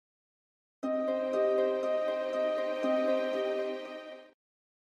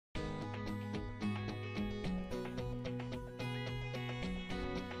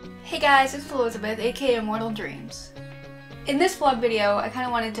Hey guys, it's Elizabeth, aka Immortal Dreams. In this vlog video, I kind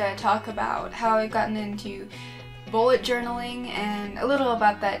of wanted to talk about how I've gotten into bullet journaling and a little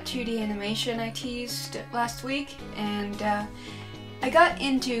about that 2D animation I teased last week. And I got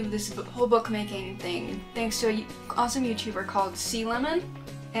into this whole bookmaking thing thanks to an awesome YouTuber called Lemon,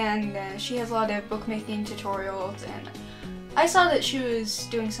 and she has a lot of bookmaking tutorials, and I saw that she was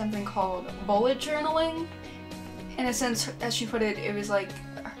doing something called bullet journaling. In a sense, as she put it, it was like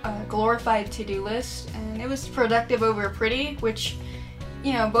a glorified to-do list, and it was productive over pretty, which,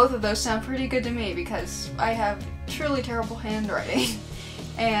 you know, both of those sound pretty good to me because I have truly terrible handwriting.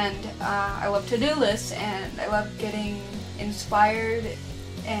 And I love to-do lists, and I love getting inspired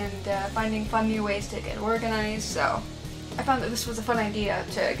and finding fun new ways to get organized, so I found that this was a fun idea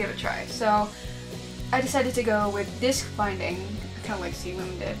to give a try. So I decided to go with disc binding, kind of like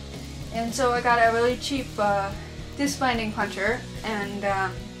Lemon did. And so I got a really cheap disc binding puncher and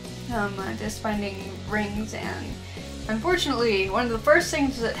some disc binding rings, and unfortunately one of the first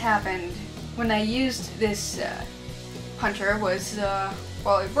things that happened when I used this puncher was,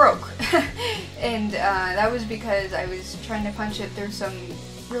 well, it broke. And that was because I was trying to punch it through some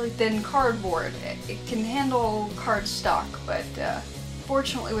really thin cardboard. It can handle cardstock, but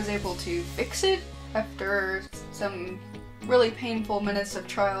fortunately was able to fix it after some really painful minutes of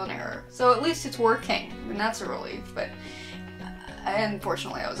trial and error. So at least it's working, and that's a relief. But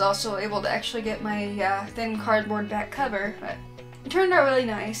unfortunately I was also able to actually get my thin cardboard back cover, but it turned out really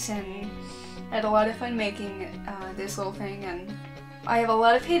nice, and I had a lot of fun making this little thing, and I have a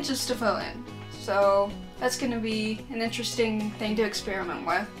lot of pages to fill in, so that's going to be an interesting thing to experiment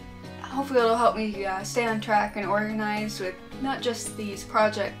with. Hopefully it'll help me stay on track and organized with not just these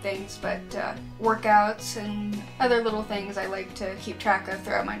project things, but workouts and other little things I like to keep track of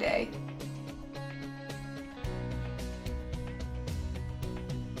throughout my day.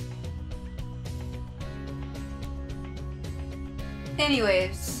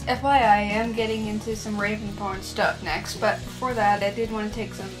 Anyways, FYI, I am getting into some Raventhorn stuff next, but before that I did want to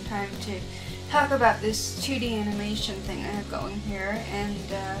take some time to talk about this 2D animation thing I have going here, and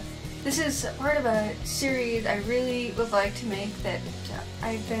this is part of a series I really would like to make that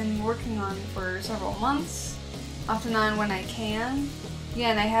I've been working on for several months, off and on when I can.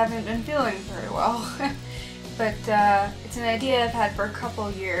 Again, I haven't been feeling very well, but it's an idea I've had for a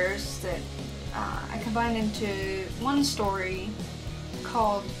couple years that I combined into one story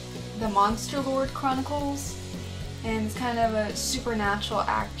called The Monster Lord Chronicles, and it's kind of a supernatural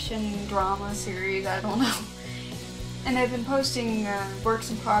action drama series, I don't know. And I've been posting works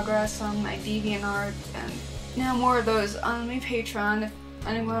in progress on my DeviantArt, and now more of those on my Patreon. If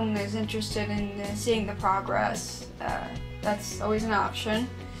anyone is interested in seeing the progress, that's always an option.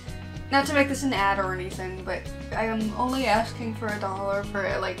 Not to make this an ad or anything, but I am only asking for $1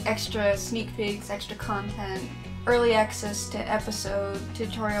 for like extra sneak peeks, extra content, early access to episode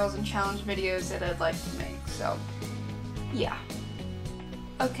tutorials and challenge videos that I'd like to make, so yeah.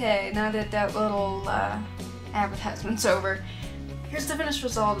 Okay, now that that little advertisement's over, here's the finished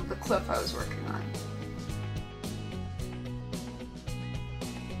result of the clip I was working on.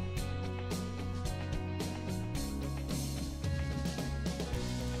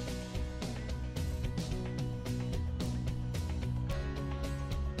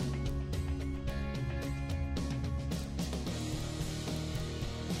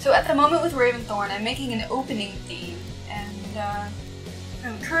 So at the moment with Raventhorn, I'm making an opening theme,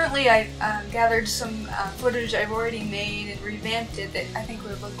 and currently I've gathered some footage I've already made and revamped it that I think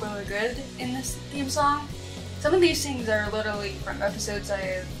would look really good in this theme song. Some of these things are literally from episodes I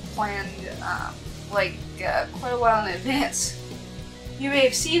have planned quite a while in advance. You may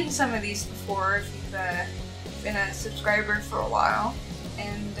have seen some of these before if you've been a subscriber for a while.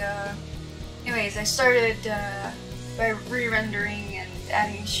 And anyways, I started by re-rendering and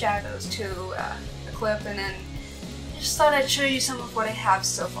adding shadows to the clip, and then I just thought I'd show you some of what I have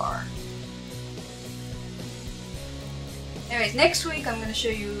so far. Anyways, next week I'm going to show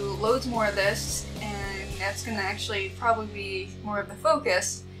you loads more of this, and that's going to actually probably be more of the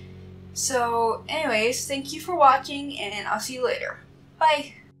focus. So anyways, thank you for watching, and I'll see you later.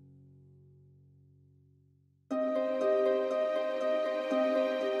 Bye!